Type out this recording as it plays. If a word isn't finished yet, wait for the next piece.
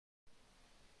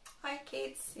Hi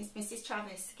kids, it's Mrs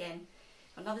Travis again.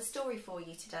 Another story for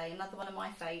you today, another one of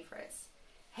my favourites.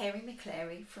 Harry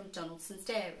Maclary from Donaldson's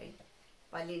Dairy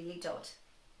by Lindley Dodd.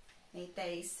 Need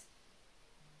these?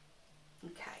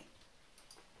 Okay.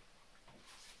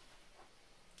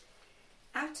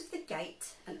 Out of the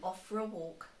gate and off for a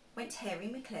walk went Harry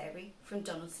Maclary from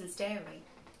Donaldson's Dairy.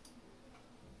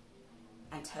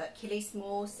 And Hercules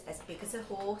Morse as big as a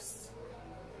horse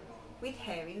with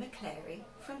Harry Maclary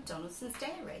from Donaldson's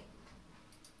Dairy.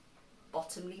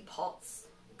 Bottomly pots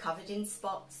covered in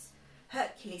spots,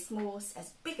 Hercules Morse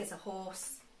as big as a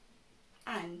horse,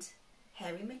 and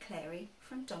Harry Maclary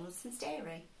from Donaldson's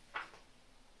Dairy.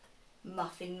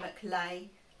 Muffin Maclay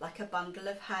like a bundle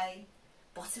of hay,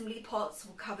 bottomly pots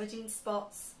all covered in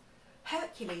spots,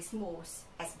 Hercules Morse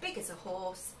as big as a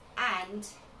horse, and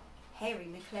Harry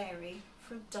Maclary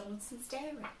from Donaldson's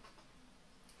Dairy.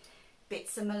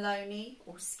 Bits of Maloney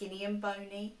all skinny and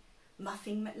bony,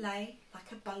 Muffin Maclay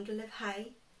like a bundle of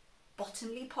hay,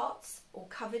 bottomly pots all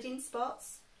covered in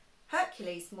spots,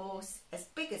 Hercules Morse as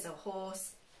big as a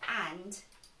horse, and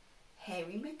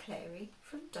Harry Maclary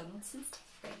from Donaldson's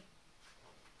Dairy.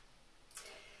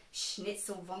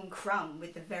 Schnitzel von Crumb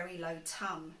with the very low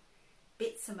tum,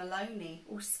 Bits of Maloney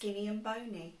all skinny and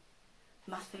bony,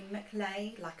 Muffin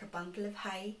Maclay like a bundle of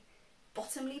hay,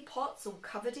 bottomly pots all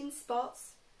covered in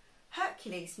spots,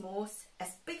 Hercules Morse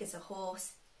as big as a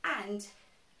horse, and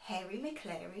Harry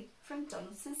Maclary from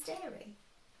Donaldson's Dairy.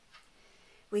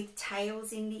 With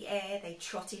tails in the air they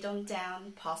trotted on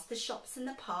down past the shops and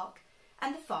the park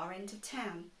and the far end of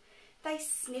town. They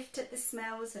sniffed at the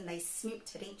smells and they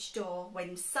snooped at each door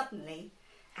when suddenly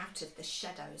out of the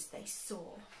shadows they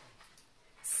saw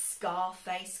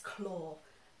Scarface Claw,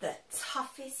 the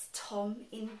toughest Tom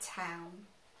in town.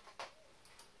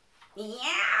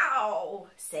 "Meow,"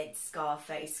 said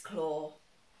Scarface Claw.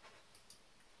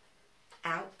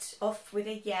 Out, off with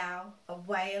a yowl, a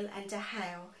wail and a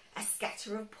howl, a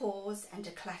scatter of paws and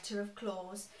a clatter of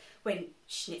claws, went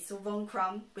Schnitzel von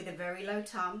Crumb with a very low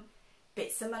tum,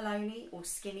 Bits of Maloney all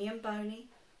skinny and bony,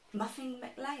 Muffin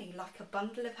Maclay like a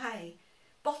bundle of hay,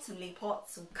 bottomly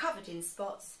pots all covered in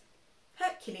spots,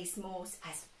 Hercules Morse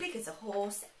as big as a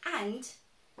horse, and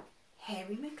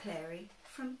Harry Maclary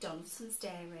from Donaldson's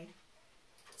Dairy.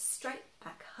 Straight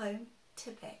back home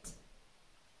to bed.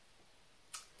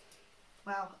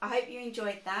 Well, I hope you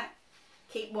enjoyed that.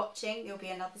 Keep watching, there'll be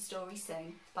another story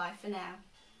soon. Bye for now.